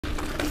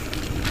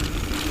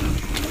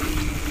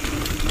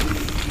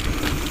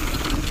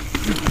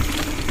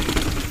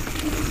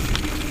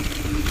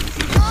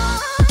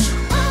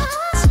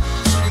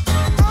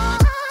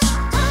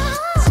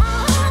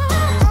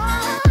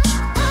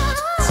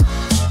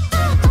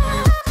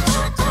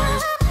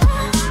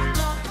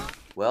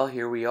Well,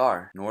 here we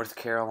are, North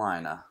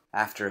Carolina.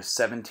 After a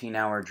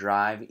 17-hour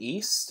drive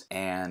east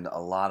and a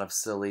lot of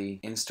silly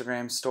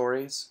Instagram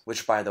stories,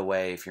 which by the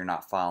way, if you're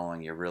not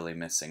following, you're really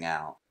missing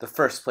out. The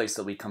first place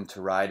that we come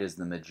to ride is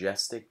the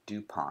majestic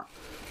DuPont.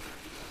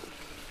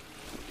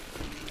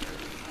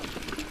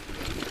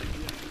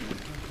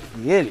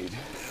 Yeah, dude.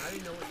 I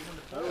didn't know which one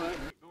to pull. All right.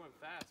 Going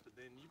fast, but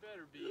then you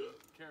better be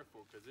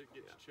careful because it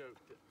gets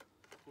choked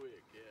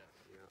quick. Yeah.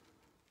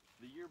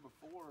 The year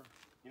before,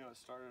 you know, it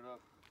started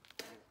up.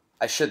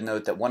 I should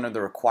note that one of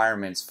the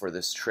requirements for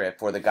this trip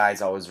for the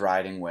guys I was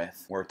riding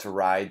with were to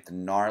ride the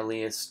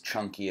gnarliest,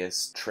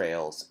 chunkiest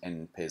trails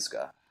in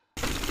Pisgah.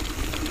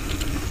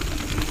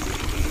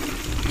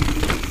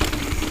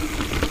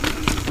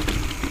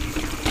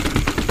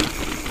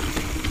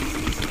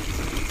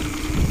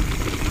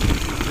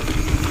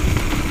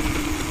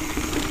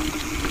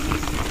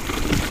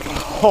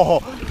 Oh,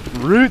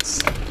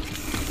 roots!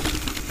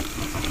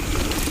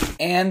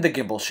 And the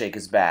gimbal shake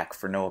is back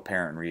for no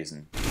apparent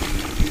reason.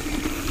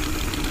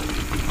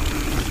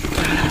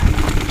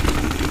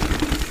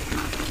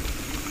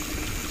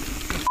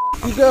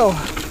 You go.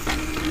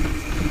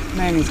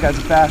 Man, these guys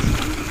are fast.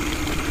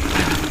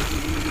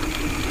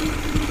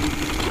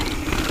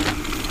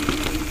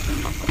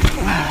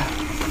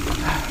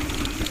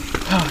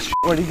 Oh, shit.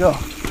 Where'd he go?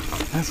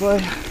 This way?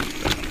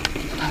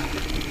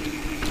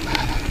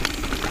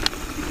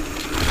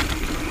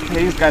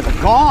 Hey, these guys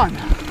are gone.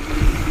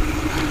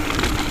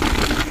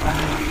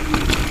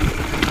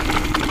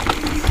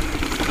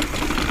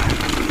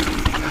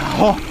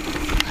 Oh.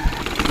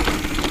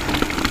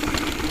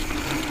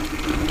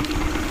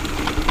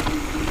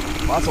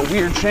 Lots of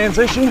weird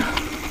transition.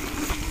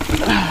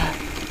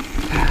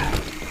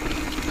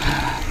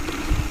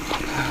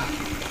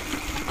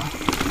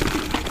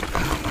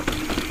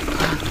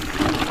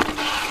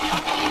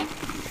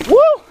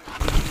 Woo!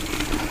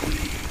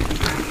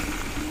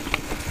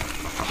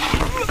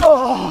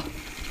 Oh.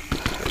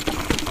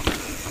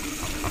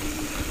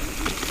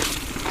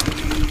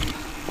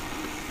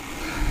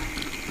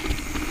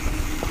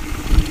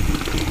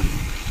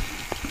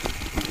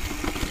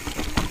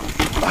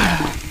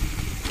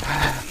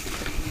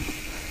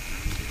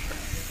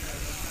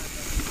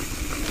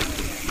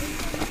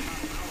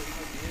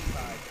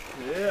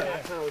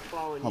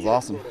 That was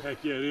awesome.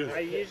 Heck yeah, it is. I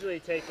usually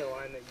take the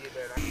line that you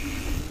did.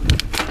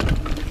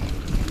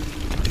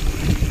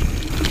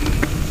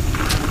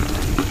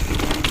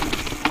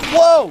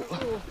 Whoa!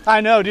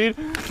 I know, dude.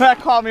 That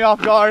caught me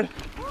off guard.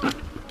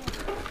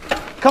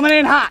 Coming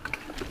in hot.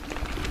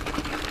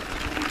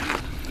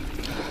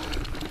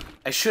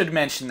 I should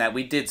mention that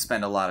we did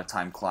spend a lot of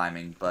time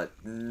climbing, but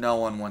no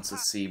one wants to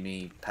see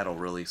me pedal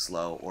really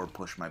slow or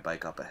push my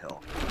bike up a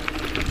hill.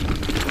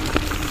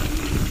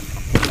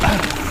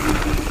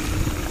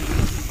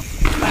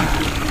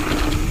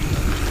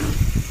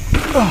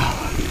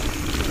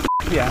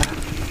 Yeah.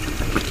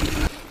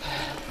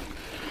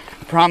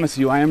 I promise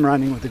you, I am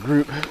running with a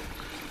group.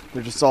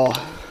 They're just all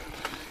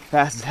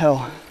fast as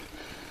hell.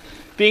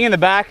 Being in the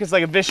back is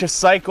like a vicious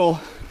cycle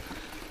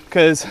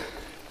because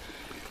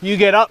you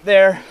get up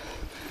there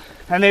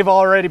and they've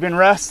already been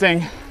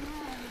resting.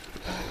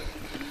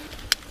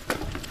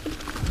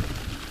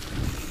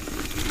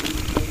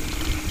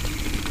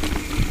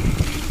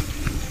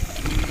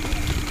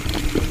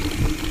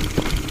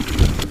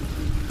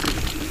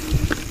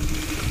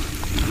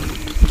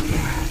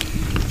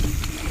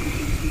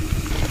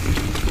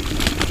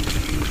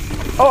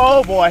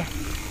 Oh boy.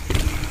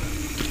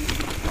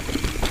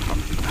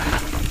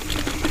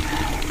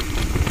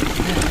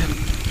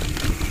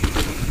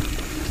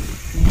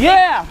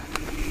 Yeah.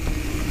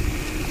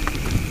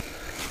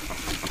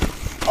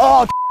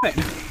 Oh, damn it.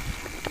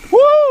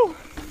 Woo.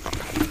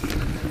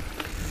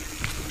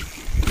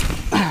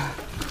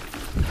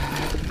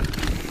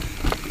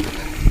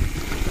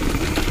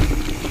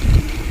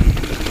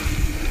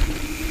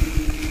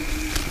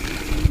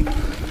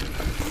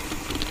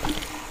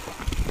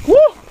 Woo.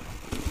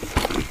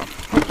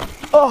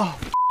 Oh.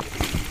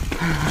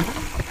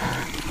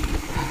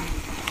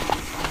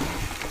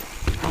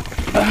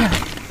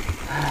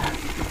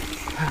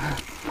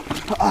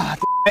 Ah,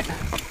 damn it.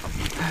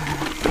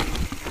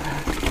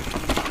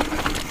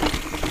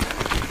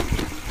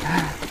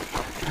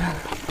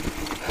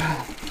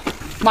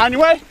 Come on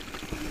your way.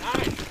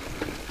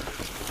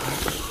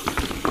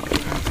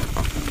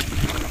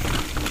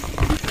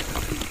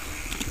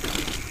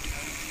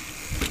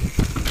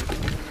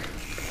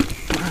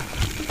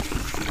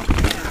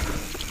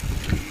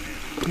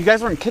 You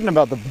guys weren't kidding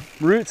about the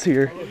roots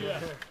here. Oh, yeah.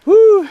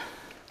 Woo! Woo!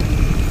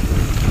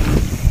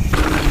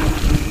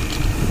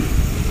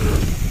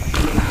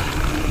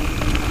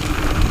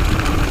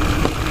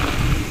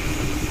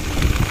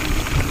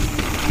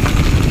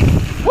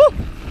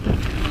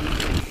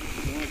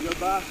 You want to go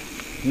by?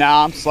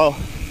 Nah, I'm slow.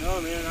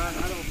 No, man, I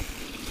don't.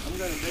 I'm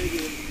going to maybe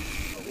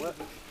a what?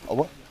 A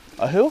what?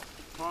 A who?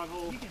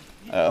 Pothole.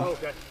 Oh.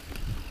 Okay.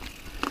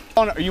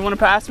 Oh, you want to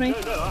pass me?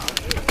 No.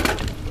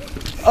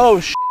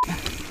 Oh, shit.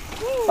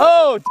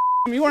 Oh,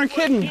 damn, you weren't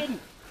kidding.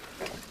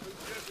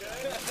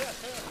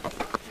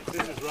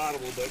 This is right.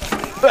 compatible,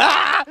 but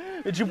Ah!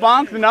 Did you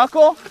bonk the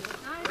knuckle?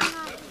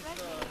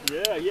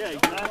 yeah,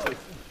 exactly.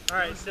 All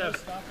right, so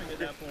Stopping at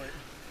that point.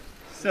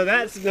 so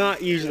that's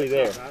not usually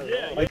there.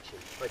 Yeah, Like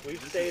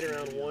we've stayed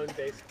around one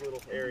basic little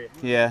area.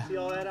 Yeah, See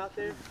all that out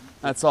there?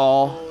 that's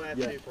all. All that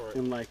DuPont.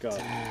 and like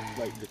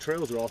the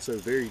trails are also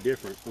very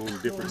different on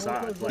different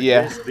sides. Like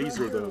Yeah. these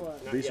are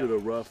the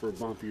rougher,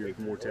 bumpier,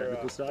 more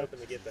technical stuff.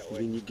 And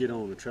then you get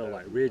on a trail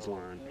like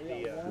Ridgeline,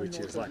 which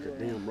is like a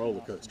damn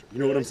roller coaster. You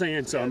know what I'm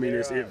saying? So I mean,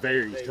 it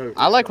varies totally.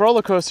 I like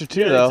roller coaster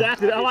too, though.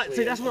 Exactly.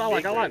 See, that's what I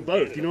like. I like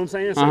both. You know what I'm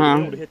saying? So Uh-huh.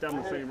 being able to hit that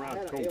on the same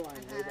ride is cool.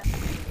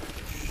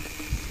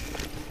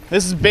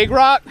 This is Big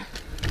Rock.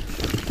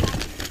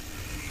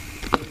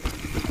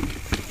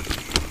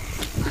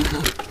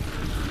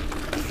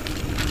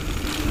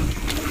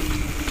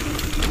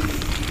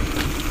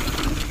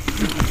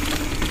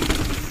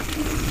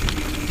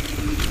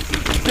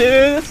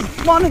 Dude, this is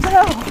fun as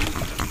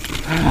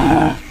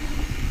hell.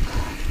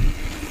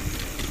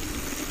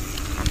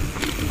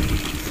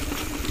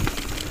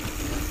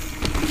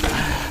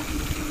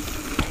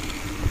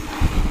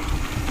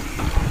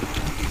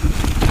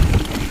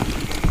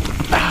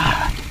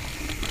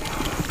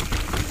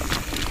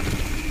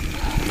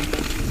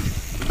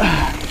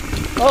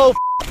 Oh,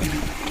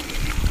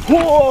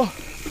 whoa.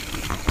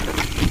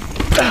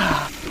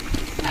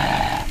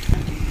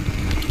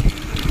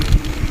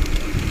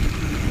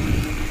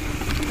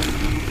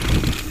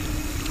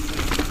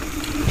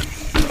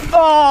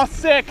 Oh,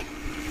 sick.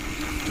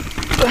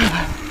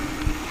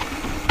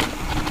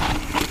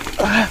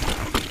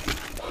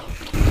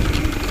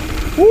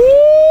 Woo.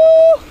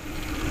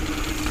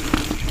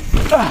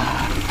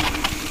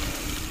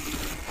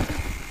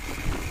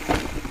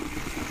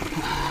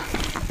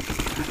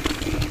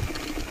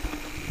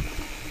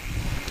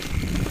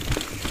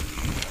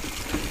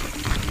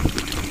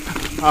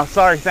 Oh,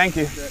 sorry, thank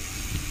you.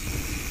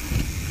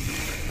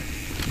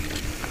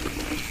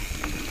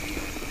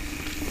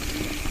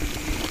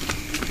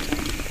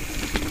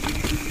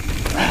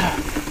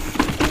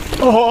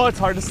 Oh, it's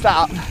hard to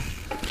stop.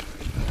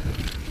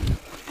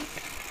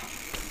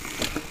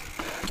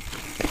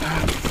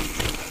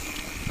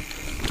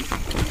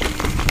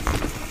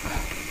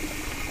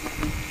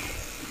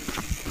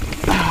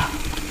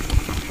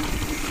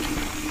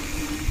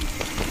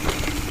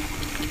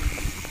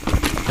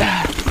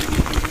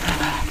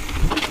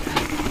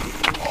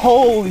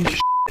 Holy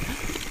shit.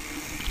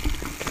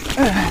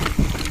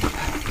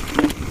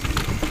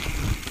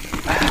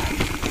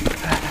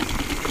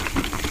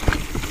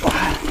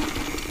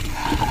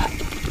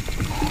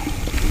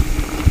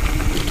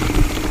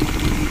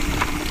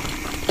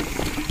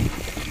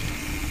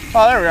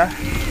 Oh, there we are.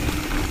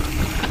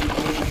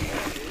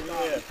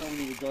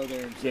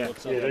 Yeah,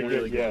 they're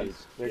good.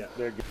 Yeah,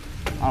 they're good.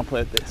 I'll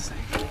play with this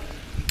thing.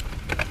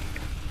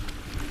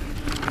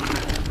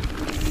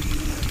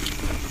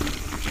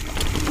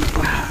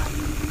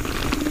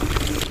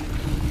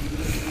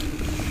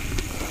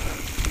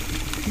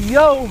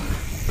 Yo!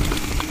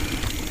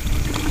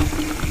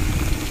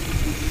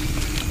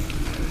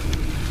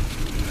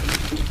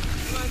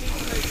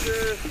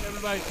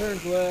 Everybody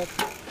turns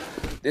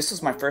left. This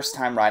was my first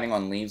time riding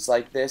on leaves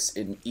like this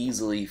in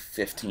easily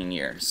 15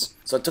 years,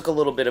 so it took a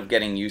little bit of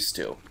getting used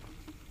to.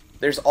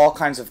 There's all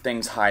kinds of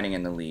things hiding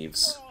in the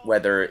leaves,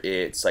 whether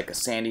it's like a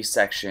sandy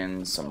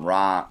section, some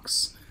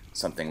rocks,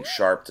 something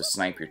sharp to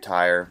snipe your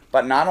tire.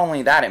 But not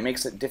only that, it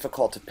makes it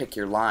difficult to pick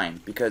your line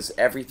because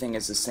everything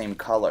is the same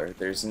color.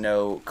 There's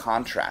no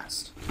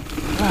contrast.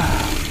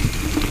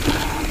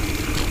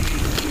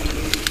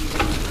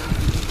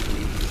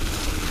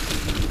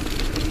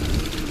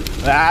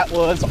 That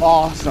was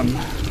awesome.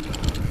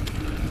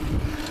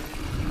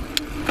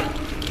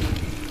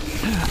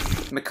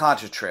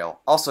 Micajah Trail,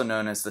 also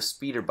known as the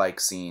speeder bike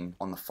scene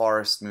on the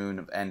forest moon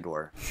of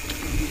Endor.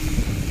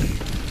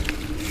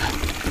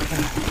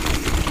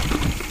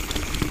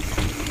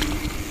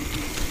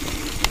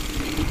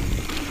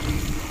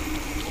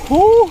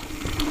 Whoo!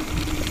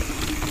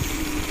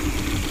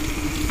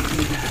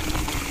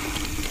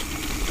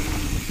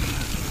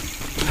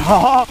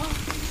 Oh.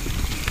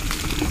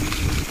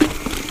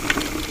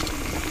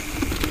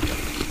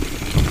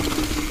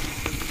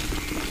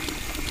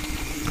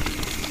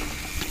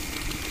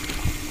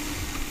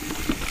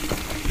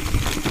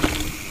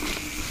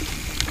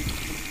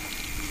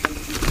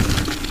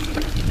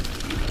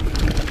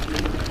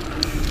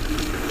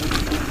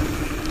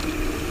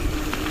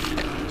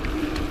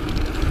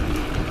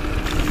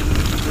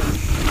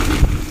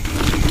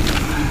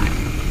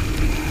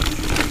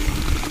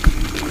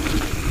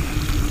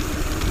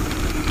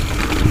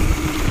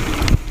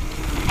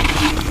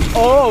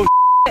 Oh,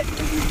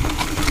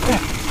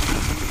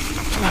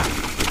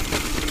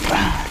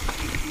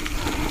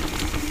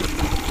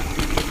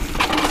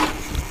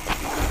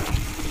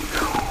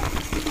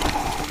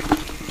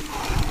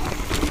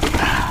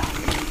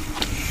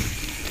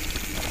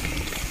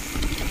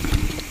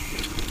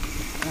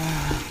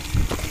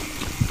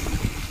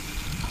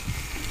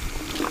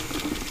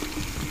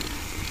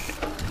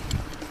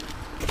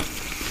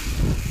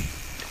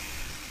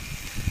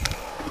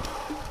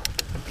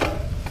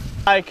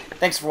 Like.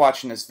 Thanks for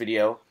watching this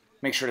video.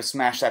 Make sure to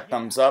smash that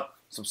thumbs up,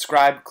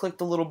 subscribe, click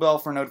the little bell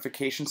for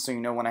notifications so you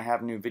know when I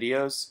have new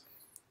videos.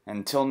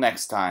 Until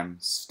next time,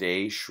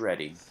 stay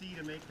shreddy.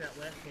 To make that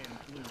left hand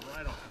glue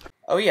right on.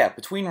 Oh yeah,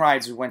 between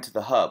rides we went to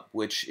the Hub,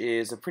 which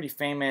is a pretty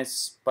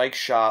famous bike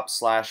shop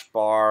 /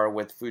 bar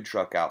with food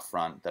truck out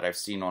front that I've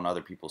seen on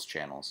other people's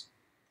channels.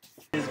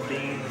 Beans,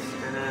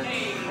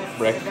 spinach.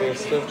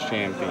 Breakfast of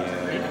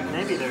champions.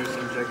 Maybe there's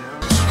some chicken.